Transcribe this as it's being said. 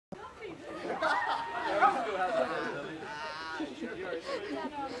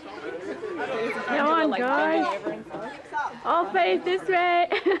Come on, guys. All face this way.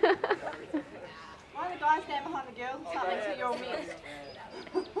 Why the guys stand behind the girls and start next to your mixed?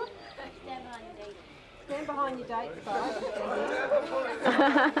 Stand behind your date, guys.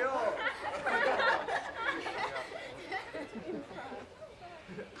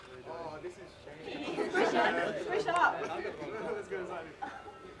 Oh, this is shame. Switch up. Let's go inside.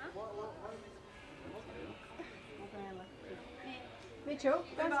 Mitchell,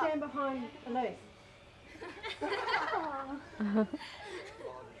 go stand behind Elise.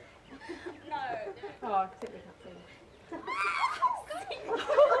 No. Oh, except we can't see them.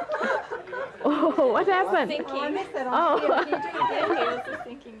 Oh, what happened? Oh, I missed that. Oh. Yeah, can you do it again? I was just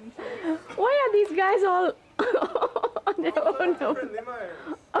thinking too. Why are these guys all on their own? No,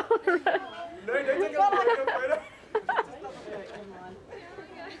 don't take a photo.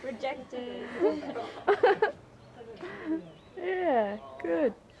 Rejected. Yeah,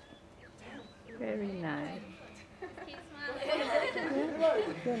 good. Very nice. Keep smiling.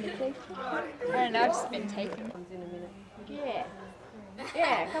 I don't know, I've just been taking. Yeah.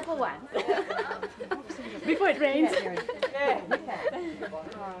 Yeah, a couple ones. Before it rains. Yeah.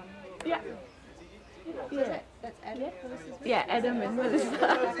 Yeah. Yeah. That's Adam. Yeah, Adam and Melissa.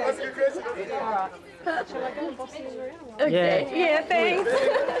 That's a good question. Alright. Shall I go and boss these around? Okay. Yeah, thanks.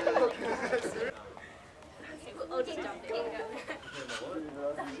 I'll just jump in.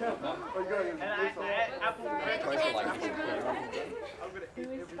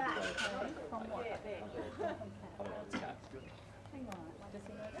 Who's back? From what? Hang on. Does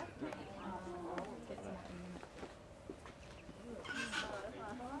he know that? Get some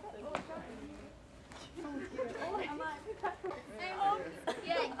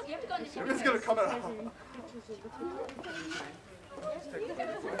Yeah, you have to go on the ship. Everyone's gonna come out.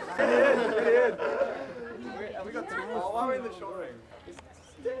 We got two. Oh, why are we in the short ring?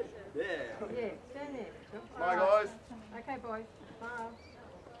 Yeah. Yeah, stand there. Bye, guys. Okay, boys. Bye.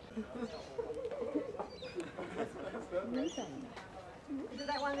 Is it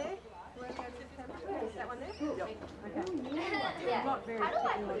that one there? Is that one there? Yep. Okay. Yeah. Not very How do I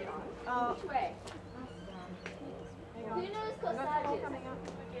put technical. it on? Oh, Which way? hang on. Who knows We've got corsage? people coming up.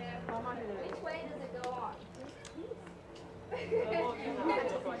 Oh, I might do that. Which way does it go on? I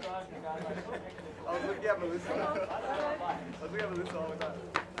was looking at Melissa. I was looking at Melissa all the time.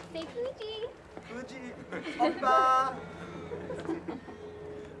 Say Fuji. Fuji. Oppa.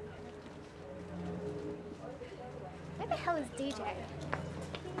 Where the hell is DJ?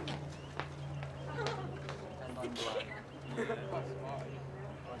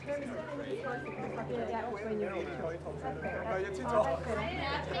 No, you're too tall.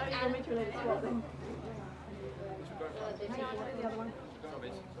 The other one.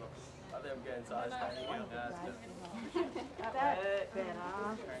 I think I'm getting size standing out now. That's better.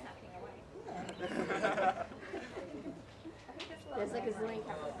 There's like a zillion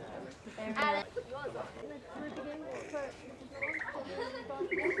cameras. Alex, yours on.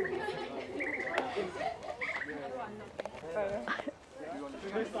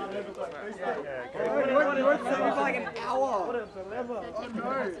 For like an hour. What a dilemma. Oh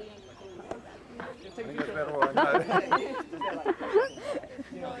no. I think it's better one.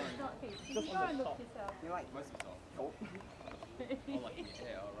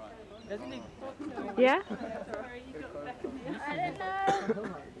 Yeah? I don't know.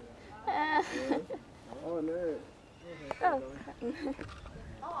 Oh no.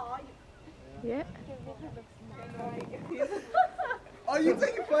 Oh. Yeah. Oh, you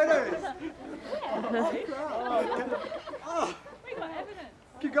taking photos? Yeah. Oh. We got evidence.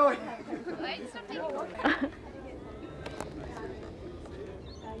 Keep going. Wait, stop taking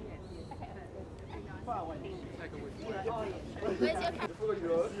Where's your camera?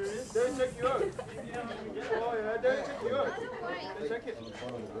 Don't check yours. Oh yeah, don't check yours. Check it.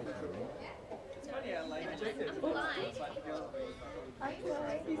 Check it.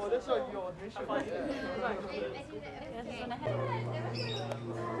 Oh, that's like your audition.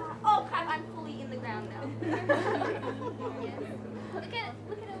 Oh crap, I'm fully in the ground now. Look at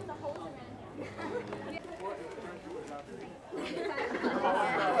all the holes around here.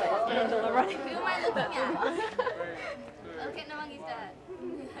 Angela running. Who am I looking at? Look at Nawangi's dad.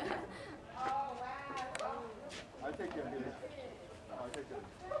 I'll take your video. I'll take it.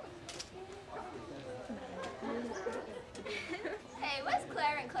 Hey, where's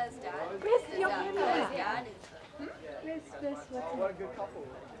Claire and Claire's dad? Where's your Claire's dad is. Where's What a good couple.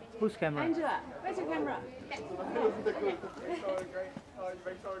 Whose camera? Angela, where's your camera?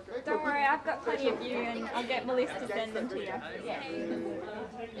 Don't worry, I've got plenty of you, and I'll get Melissa to send them to you. Yeah.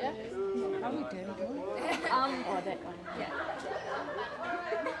 Yeah. Are we doing? Oh, that one. Yeah.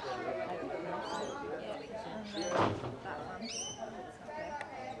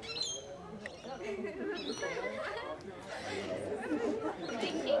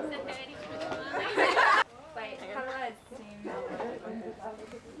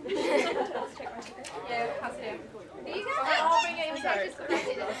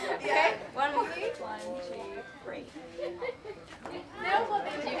 Okay. 1, 2, 3.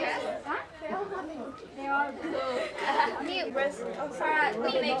 Alright,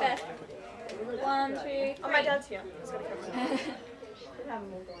 we can make best. 1, 2, 3. Oh, my dad's here.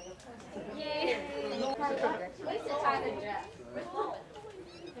 Yay! Where's the Tyler Jeff?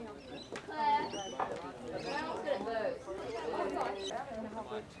 Claire. Everyone's good at those.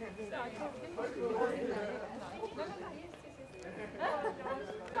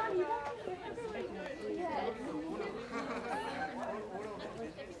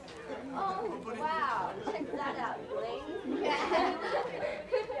 Oh, wow. Check that out, Bling.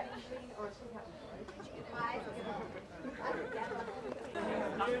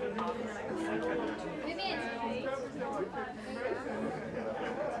 Move in.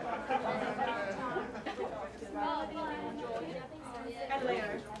 And Leo.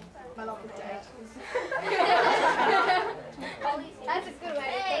 My love is dead. That's a good way.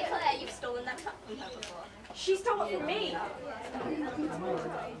 Hey, Claire, you've stolen that cup from her before. She stole it from me.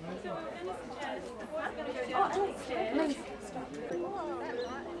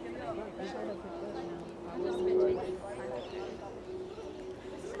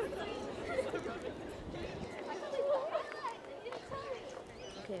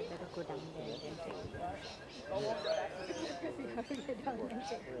 Okay, better go down there and take I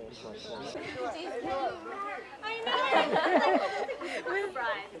know.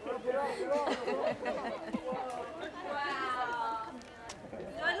 Right. Wow.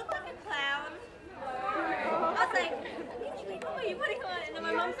 Do I look like a clown? I was like, what are you putting on? And then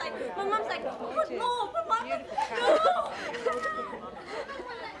my mom's like, put more, put more. No.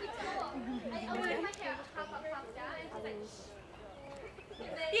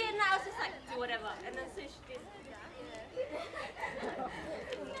 Yeah, and I was just like, do whatever. And then so she did. It's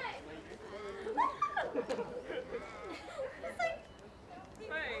like,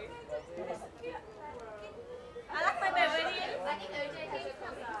 sorry. I like my bed. Where do you? I think OJ has a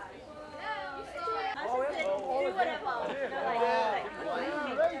cover. I just said, do whatever.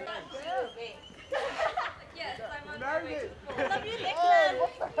 Yes, I'm on my way to school. I love you, Nickland.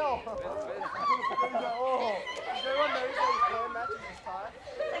 What the hell? Oh, everyone knows that his hair matches his tie.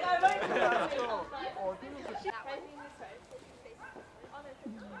 Like, I won't do that. Oh, I think it was just...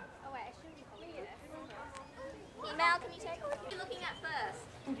 Mel, can you take what you're looking at first?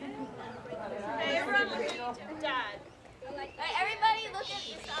 Hey, everyone look at Dad. Hey, everybody look at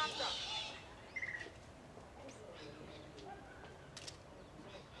Miss Armstrong.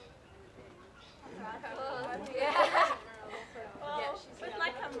 Yeah. Well, with my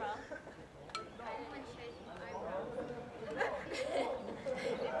camera.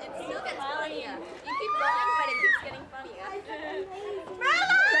 It still gets funnier. You keep going, but it keeps getting funnier.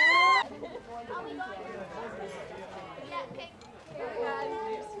 Are we going? Yeah, okay.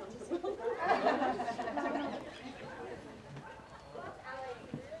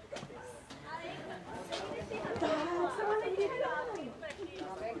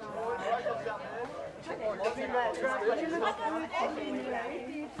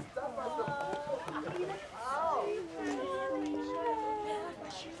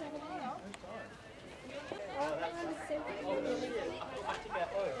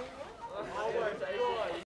 Oh, that's